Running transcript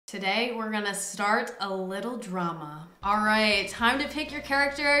Today, we're gonna start a little drama. All right, time to pick your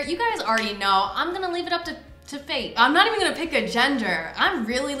character. You guys already know, I'm gonna leave it up to fate. I'm not even gonna pick a gender. I'm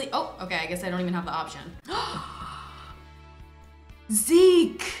really, oh, okay, I guess I don't even have the option.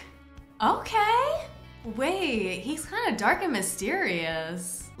 Zeke. Okay. Wait, he's kind of dark and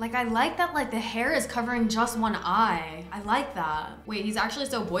mysterious. Like, I like that, like, the hair is covering just one eye. I like that. Wait, he's actually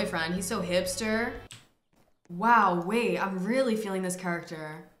so boyfriend. He's so hipster. Wow, wait, I'm really feeling this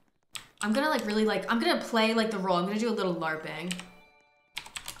character. I'm gonna, like, really, like, I'm gonna play, like, the role. I'm gonna do a little LARPing.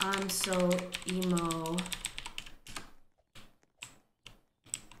 I'm so emo.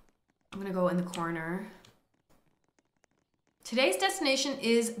 I'm gonna go in the corner. Today's destination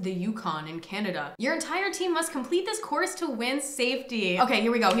is the Yukon in Canada. Your entire team must complete this course to win safety. Okay,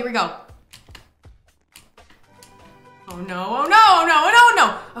 here we go, here we go. Oh no, oh no, oh no, oh no,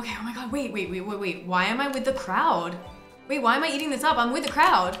 no. Okay, oh my God, wait. Why am I with the crowd? Wait, why am I eating this up? I'm with the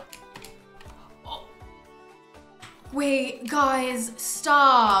crowd. Oh. Wait, guys,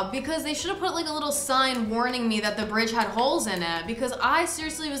 stop. Because they should have put like a little sign warning me that the bridge had holes in it. Because I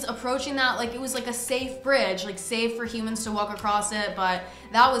seriously was approaching that like it was like a safe bridge, like safe for humans to walk across it, but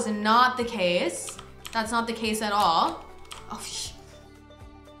that was not the case. That's not the case at all.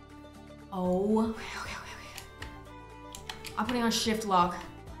 Oh, okay. I'm putting on shift lock.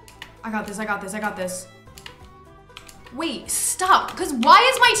 I got this, I got this, I got this. Wait, stop, because why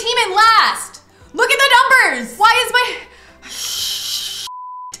is my team in last? Look at the numbers! Why is my...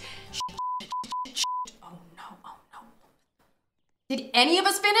 Oh no, oh no. Did any of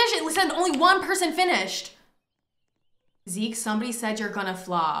us finish? It said only one person finished. Zeke, somebody said you're gonna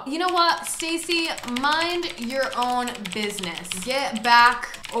flop. You know what, Stacy? Mind your own business. Get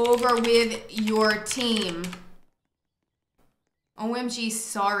back over with your team. OMG,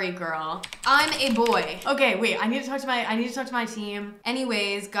 sorry girl. I'm a boy. Okay, wait, I need to talk to my team.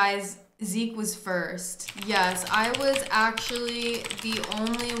 Anyways, guys, Zeke was first. Yes, I was actually the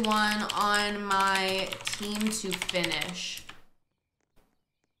only one on my team to finish.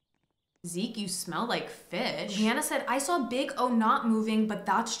 Zeke, you smell like fish. Rihanna said, I saw Big O not moving, but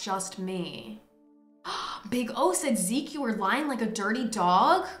that's just me. Big O said, Zeke, you were lying like a dirty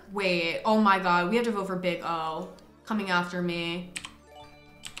dog? Wait, oh my God, we have to vote for Big O. Coming after me.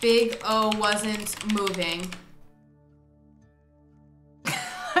 Big O wasn't moving.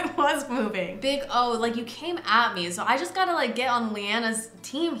 I was moving. Big O, like you came at me, so I just gotta like get on Leanna's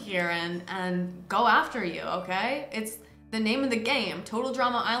team here and go after you, okay? It's the name of the game. Total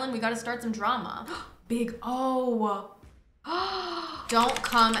Drama Island, we gotta start some drama. Big O. Don't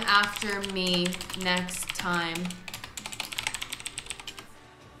come after me next time.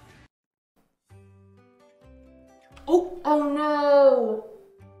 Oh no!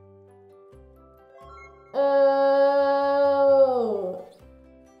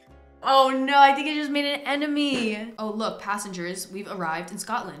 Oh no, I think I just made an enemy. Oh look, passengers, we've arrived in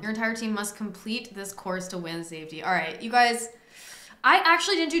Scotland. Your entire team must complete this course to win safety. All right, you guys, I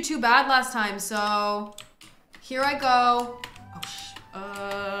actually didn't do too bad last time, so here I go.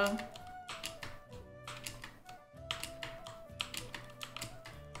 Oh,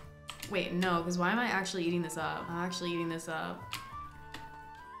 wait, no, because why am I actually eating this up? I'm actually eating this up.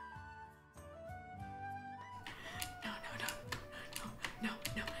 No.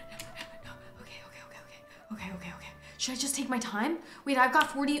 Okay. Should I just take my time? Wait, I've got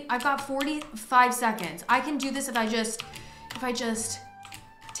 45 seconds. I can do this if I just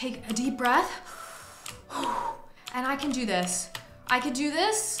take a deep breath. And I can do this. I can do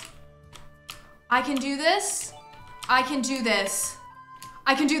this. I can do this. I can do this.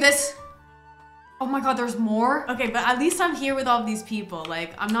 I can do this. Oh my God, there's more? Okay, but at least I'm here with all of these people.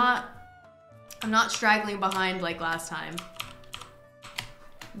 Like, I'm not straggling behind like last time.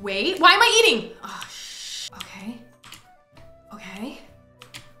 Wait, why am I eating? Oh,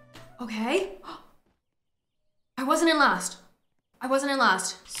 Okay. I wasn't in last.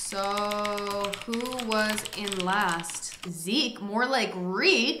 So, who was in last? Zeke, more like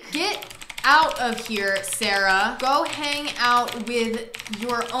Reek. Get out of here, Sarah. Go hang out with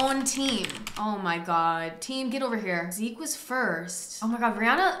your own team. Oh my God. Team, get over here. Zeke was first. Oh my God,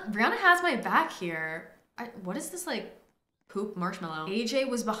 Rihanna has my back here. What is this like poop marshmallow? AJ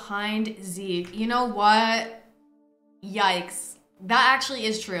was behind Zeke. You know what? Yikes. That actually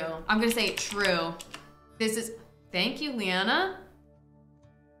is true. I'm gonna say true. This is, thank you, Leanna.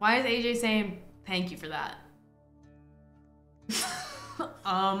 Why is AJ saying thank you for that?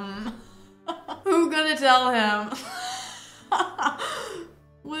 Who gonna tell him?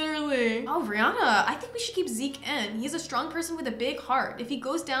 Literally. Oh, Rihanna, I think we should keep Zeke in. He's a strong person with a big heart. If he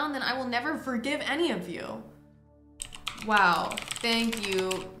goes down, then I will never forgive any of you. Wow, thank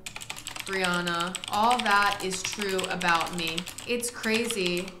you, Brianna. All that is true about me. It's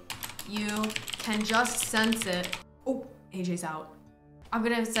crazy. You can just sense it. Oh, AJ's out. I'm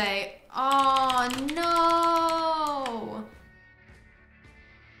gonna say, oh no.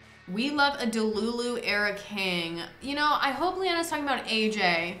 We love a Delulu era king. You know, I hope Leanna's talking about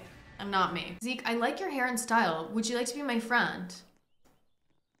AJ and not me. Zeke, I like your hair and style. Would you like to be my friend?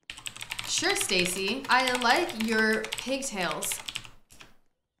 Sure, Stacy. I like your pigtails.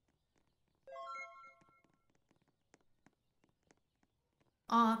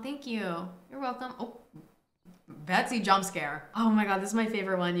 Aw, thank you. You're welcome. Oh, Betsy jump scare. Oh my god, this is my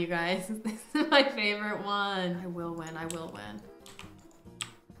favorite one, you guys. This is my favorite one. I will win, I will win.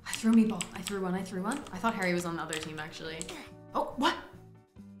 I threw a meatball. I threw one, I threw one. I thought Harry was on the other team, actually. Oh, what?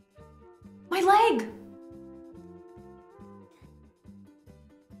 My leg!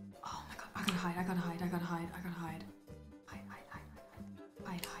 Oh my god, I gotta hide, I gotta hide, I gotta hide, I gotta hide. Hide, hide, hide, hide,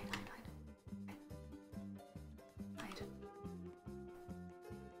 hide, hide, hide, hide. Hide.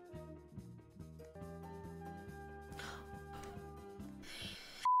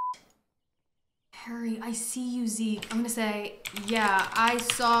 Harry, I see you, Zeke. I'm gonna say, yeah, I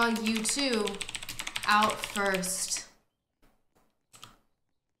saw you too. Out first.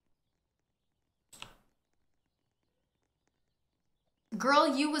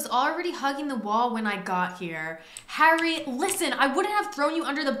 Girl, you was already hugging the wall when I got here. Harry, listen, I wouldn't have thrown you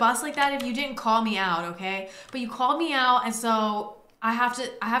under the bus like that if you didn't call me out, okay? But you called me out, and so I have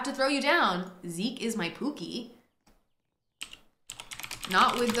to throw you down. Zeke is my Pookie.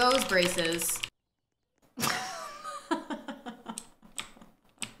 Not with those braces.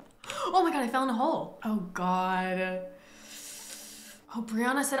 Oh my god, I fell in a hole. Oh god. Oh,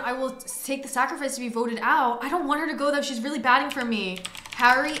 Brianna said I will take the sacrifice to be voted out. I don't want her to go though. She's really batting for me.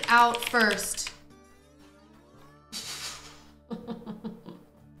 Harry out first.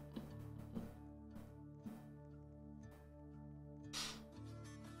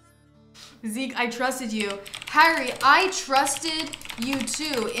 Zeke, I trusted you. Harry, I trusted you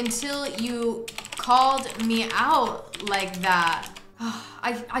too until you called me out like that.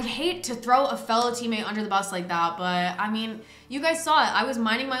 I hate to throw a fellow teammate under the bus like that, but I mean, you guys saw it. I was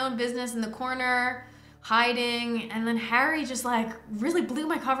minding my own business in the corner, hiding, and then Harry just like really blew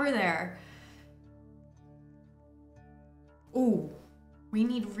my cover there. Ooh, we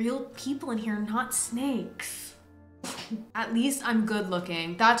need real people in here, not snakes. At least I'm good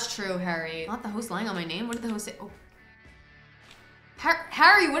looking. That's true, Harry. Not the host lying on my name. What did the host say? Oh.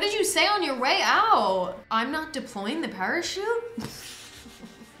 Harry, what did you say on your way out? I'm not deploying the parachute?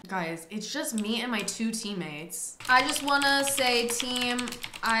 Guys, it's just me and my two teammates. I just wanna say, team,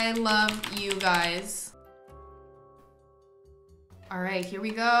 I love you guys. All right, here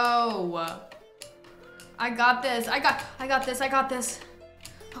we go. I got this, I got this, I got this.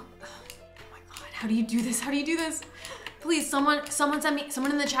 Oh my God, how do you do this? How do you do this? Please, someone send me,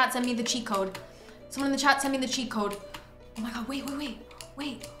 someone in the chat send me the cheat code. Someone in the chat send me the cheat code. Oh my God, wait.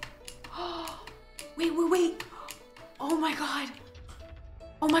 Wait. Oh my God.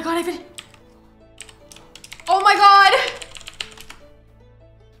 Oh my God, oh my God!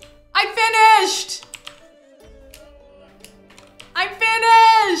 I finished!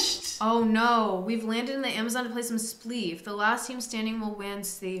 Oh no, we've landed in the Amazon to play some spleef. The last team standing will win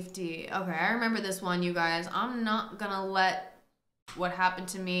safety. Okay, I remember this one, you guys. I'm not gonna let what happened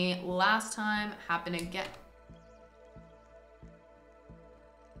to me last time happen again.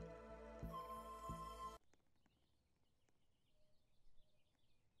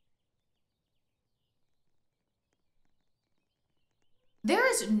 There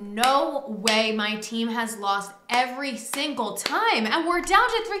is no way my team has lost every single time, and we're down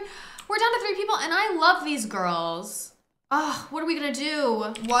to three people, and I love these girls. Ugh, what are we gonna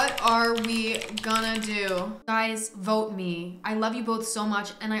do? What are we gonna do? Guys, vote me. I love you both so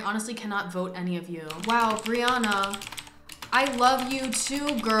much, and I honestly cannot vote any of you. Wow, Brianna, I love you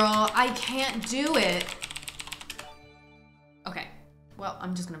too, girl. I can't do it. Okay, well,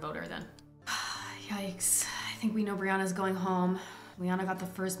 I'm just gonna vote her then. Yikes, I think we know Brianna's going home. Liana got the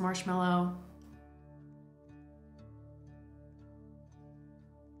first marshmallow.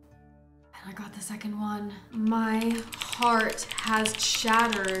 And I got the second one. My heart has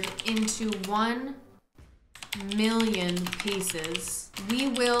shattered into 1,000,000 pieces. We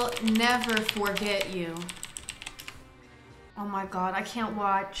will never forget you. Oh my God, I can't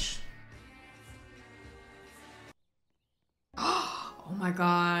watch. Oh my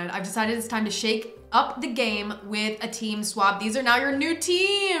God, I've decided it's time to shake up the game with a team swap. These are now your new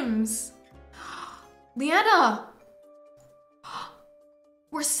teams. Leanna,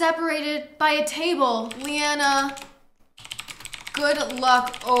 we're separated by a table. Leanna, Good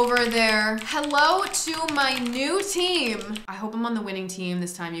luck over there. Hello to my new team. I hope I'm on the winning team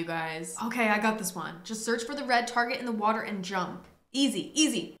this time, you guys. Okay, I got this one. Just search for the red target in the water and jump. Easy,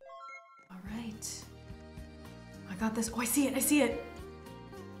 easy. All right. I got this. Oh, I see it, I see it.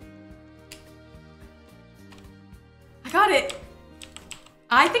 I got it.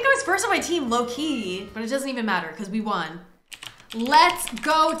 I think I was first on my team, low key, but it doesn't even matter because we won. Let's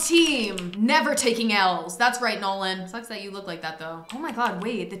go team. Never taking L's. That's right, Nolan. Sucks that you look like that though. Oh my God,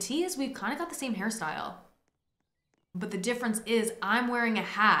 wait, the T is we've kind of got the same hairstyle. But the difference is I'm wearing a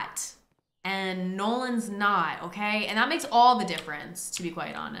hat and Nolan's not, okay? And that makes all the difference, to be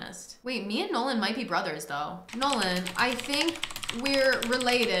quite honest. Wait, me and Nolan might be brothers though. Nolan, I think we're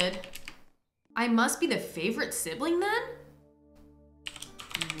related. I must be the favorite sibling then?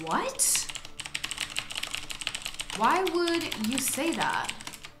 What? Why would you say that?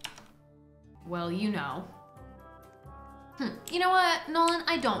 Well, you know. You know what, Nolan?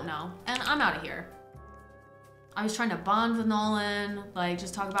 I don't know, and I'm out of here. I was trying to bond with Nolan, like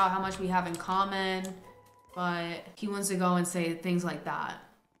just talk about how much we have in common, but he wants to go and say things like that.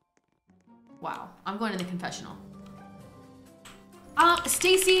 Wow, I'm going to the confessional.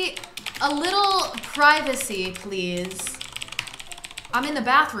 Stacy, a little privacy, please. I'm in the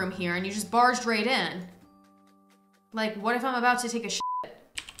bathroom here and you just barged right in. Like, what if I'm about to take a shit?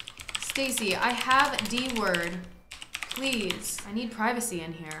 Stacy, I have D-word. Please, I need privacy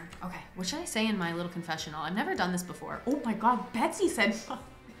in here. Okay, what should I say in my little confessional? I've never done this before. Oh my God, Betsy said,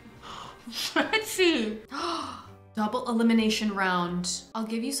 Betsy. Double elimination round. I'll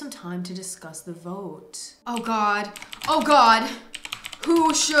give you some time to discuss the vote. Oh God, oh God.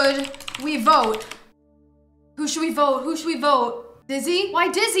 Who should we vote? Who should we vote? Who should we vote? Dizzy? Why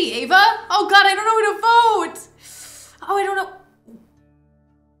Dizzy, Ava? Oh God, I don't know who to vote. Oh, I don't know.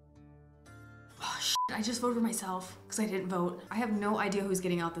 Oh, shit. I just voted for myself because I didn't vote. I have no idea who's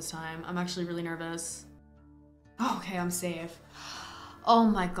getting out this time. I'm actually really nervous. Oh, okay, I'm safe. Oh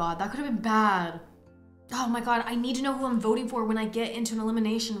my God, that could have been bad. Oh my God, I need to know who I'm voting for when I get into an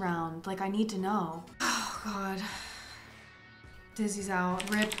elimination round. Like, I need to know. Oh God. Dizzy's out.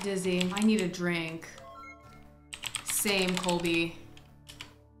 Rip Dizzy. I need a drink. Same, Colby.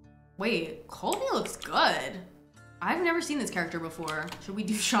 Wait, Colby looks good. I've never seen this character before. Should we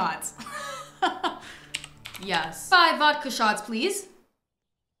do shots? Yes. 5 vodka shots, please.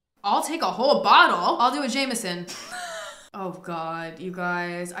 I'll take a whole bottle. I'll do a Jameson. Oh God, you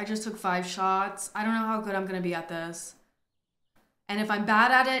guys. I just took 5 shots. I don't know how good I'm gonna be at this. And if I'm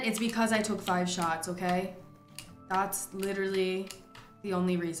bad at it, it's because I took 5 shots, okay? That's literally the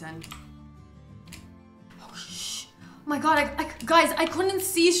only reason. Oh my God, guys, I couldn't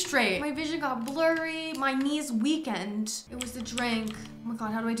see straight. My vision got blurry, my knees weakened. It was the drink. Oh my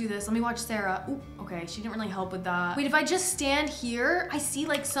God, how do I do this? Let me watch Sarah. Ooh, okay, she didn't really help with that. Wait, if I just stand here, I see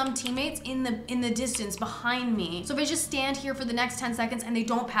like some teammates in the distance behind me. So if I just stand here for the next 10 seconds and they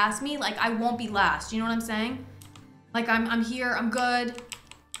don't pass me, like I won't be last. You know what I'm saying? Like I'm here, I'm good.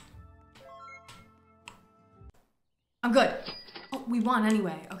 I'm good. Oh, we won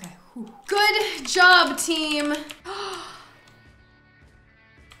anyway, okay. Whew. Good job, team.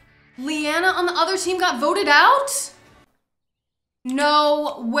 Leanna on the other team got voted out?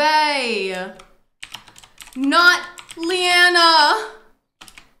 No way. Not Leanna.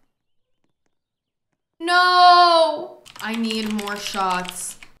 No. I need more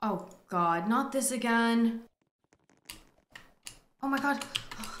shots. Oh God, not this again. Oh my God.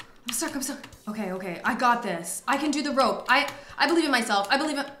 I'm stuck, I'm stuck. Okay, okay, I got this. I can do the rope. I believe in myself. I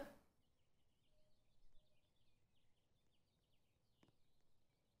believe in...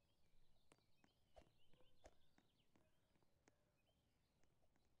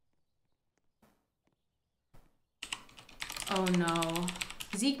 Oh no.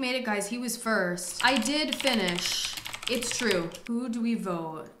 Zeke made it, guys. He was first. I did finish. It's true. Who do we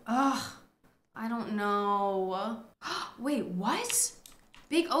vote? Ugh, I don't know. Wait, what?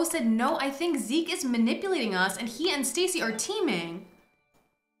 Big O said no. I think Zeke is manipulating us and he and Stacy are teaming.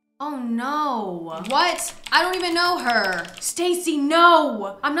 Oh no. What? I don't even know her. Stacy,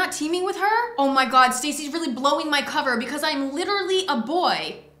 no. I'm not teaming with her? Oh my God, Stacy's really blowing my cover because I'm literally a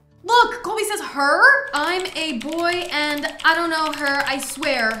boy. Look, Colby says her. I'm a boy and I don't know her, I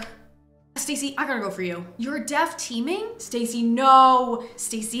swear. Stacy, I gotta go for you. You're deaf teaming? Stacy, no.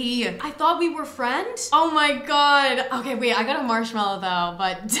 Stacy, I thought we were friends. Oh my God. Okay, wait, I got a marshmallow though,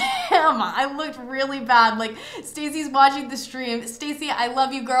 but damn, I looked really bad. Like, Stacy's watching the stream. Stacy, I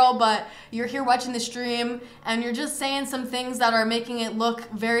love you, girl, but you're here watching the stream and you're just saying some things that are making it look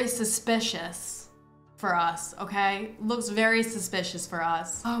very suspicious. for us, okay? Looks very suspicious for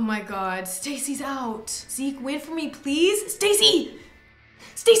us. Oh my God, Stacy's out. Zeke, wait for me, please. Stacy!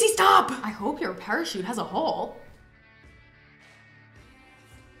 Stacy, stop! I hope your parachute has a hole.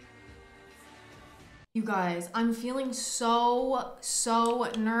 You guys, I'm feeling so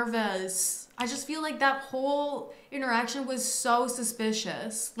nervous. I just feel like that whole interaction was so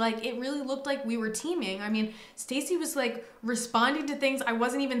suspicious. Like, it really looked like we were teaming. I mean, Stacy was like responding to things I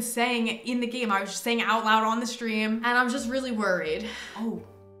wasn't even saying in the game. I was just saying out loud on the stream, and I'm just really worried. Oh,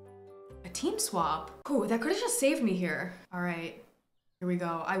 a team swap. Oh, that could have just saved me here. All right, here we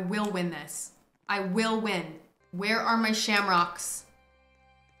go. I will win this. I will win. Where are my shamrocks?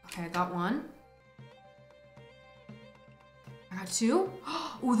 Okay, I got one. I got two.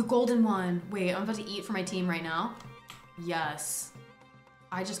 Ooh, the golden one. Wait, I'm about to eat for my team right now. Yes.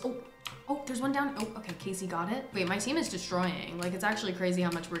 Oh, there's one down. Oh, okay, Casey got it. Wait, my team is destroying. Like, it's actually crazy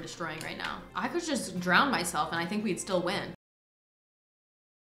how much we're destroying right now. I could just drown myself and I think we'd still win.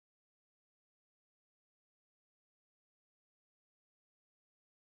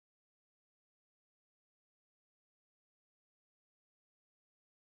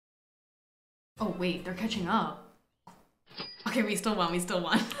 Oh, wait, they're catching up. Okay, we still won,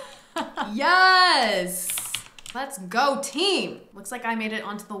 Yes! Let's go, team! Looks like I made it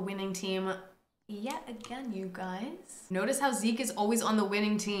onto the winning team yet again, you guys. Notice how Zeke is always on the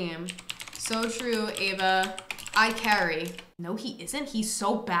winning team. So true, Ava. I carry. No, he isn't. He's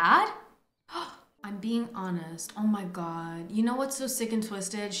so bad? I'm being honest. Oh my God. You know what's so sick and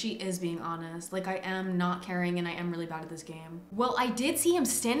twisted? She is being honest. Like, I am not carrying and I am really bad at this game. Well, I did see him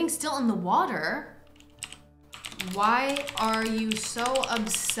standing still in the water. Why are you so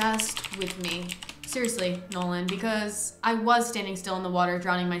obsessed with me? Seriously, Nolan, because I was standing still in the water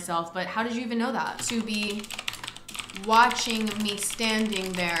drowning myself, but how did you even know that? To be watching me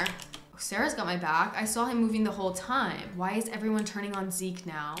standing there. Oh, Sarah's got my back. I saw him moving the whole time. Why is everyone turning on Zeke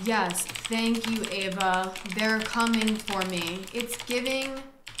now? Yes, thank you, Ava. They're coming for me. It's giving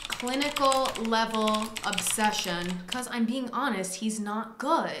clinical level obsession, because I'm being honest, he's not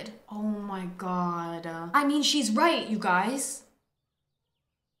good. Oh my God. I mean, she's right, you guys.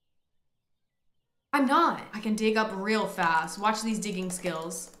 I'm not. I can dig up real fast. Watch these digging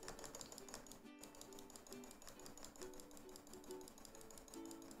skills.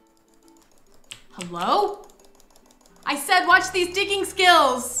 Hello? I said watch these digging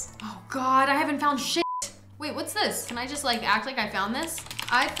skills. Oh God, I haven't found shit. Wait, what's this? Can I just like act like I found this?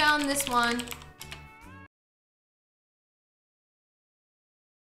 I found this one.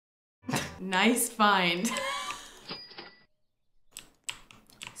 Nice find.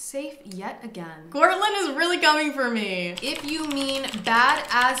 Safe yet again. Cortland is really coming for me. If you mean bad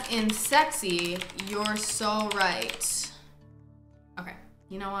as in sexy, you're so right. Okay,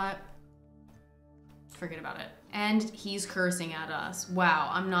 you know what? Forget about it. And he's cursing at us. Wow,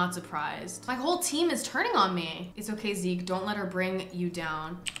 I'm not surprised. My whole team is turning on me. It's okay, Zeke, don't let her bring you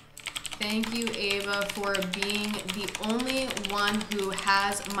down. Thank you, Ava, for being the only one who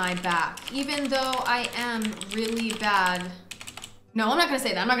has my back. Even though I am really bad. No, I'm not gonna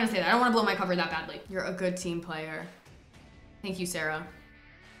say that. I'm not gonna say that. I don't wanna blow my cover that badly. You're a good team player. Thank you, Sarah.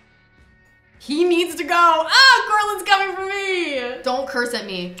 He needs to go. Ah, Cortland's coming for me. Don't curse at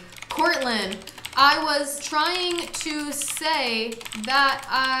me. Cortland, I was trying to say that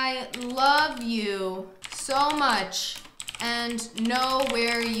I love you so much and know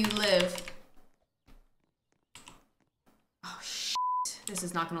where you live. Oh, shit. This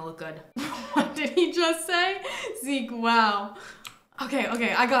is not gonna look good. What did he just say? Zeke, wow. Okay,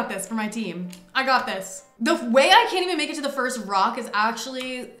 I got this for my team. I got this. The way I can't even make it to the first rock is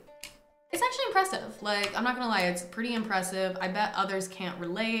actually, it's actually impressive. Like, I'm not gonna lie, it's pretty impressive. I bet others can't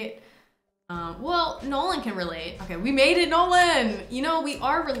relate. Well, Nolan can relate. Okay, we made it, Nolan! You know, we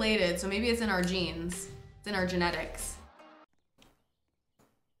are related, so maybe it's in our genes. It's in our genetics.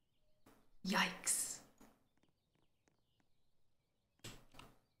 Yikes.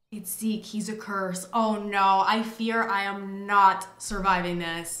 It's Zeke, he's a curse. Oh no, I fear I am not surviving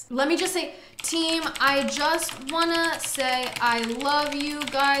this. Let me just say, team, I just wanna say I love you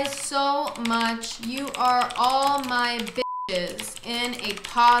guys so much. You are all my bitches in a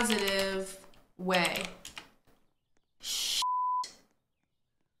positive way. Shit.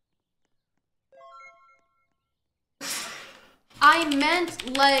 I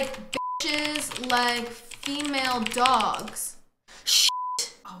meant like bitches, like female dogs.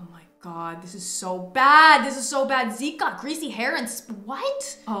 Oh my God, this is so bad. This is so bad. Zeke got greasy hair and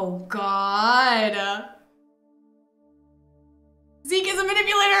what? Oh God. Zeke is a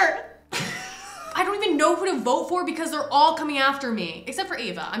manipulator. I don't even know who to vote for because they're all coming after me. Except for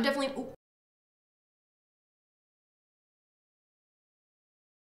Ava. I'm definitely, ooh.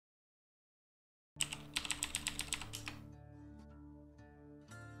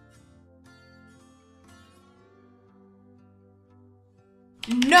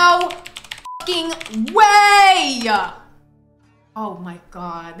 No fucking way! Oh my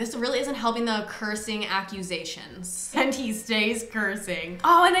god, this really isn't helping the cursing accusations. And he stays cursing.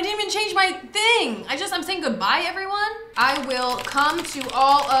 Oh, and I didn't even change my thing. I'm saying goodbye, everyone. I will come to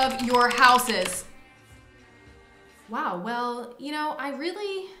all of your houses. Wow, well, you know, I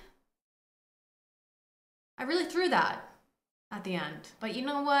really threw that at the end. But you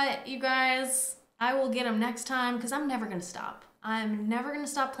know what, you guys? I will get him next time because I'm never gonna stop. I'm never gonna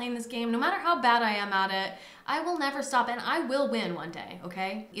stop playing this game. No matter how bad I am at it, I will never stop and I will win one day,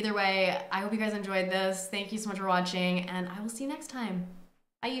 okay? Either way, I hope you guys enjoyed this. Thank you so much for watching and I will see you next time.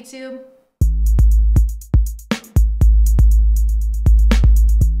 Bye, YouTube.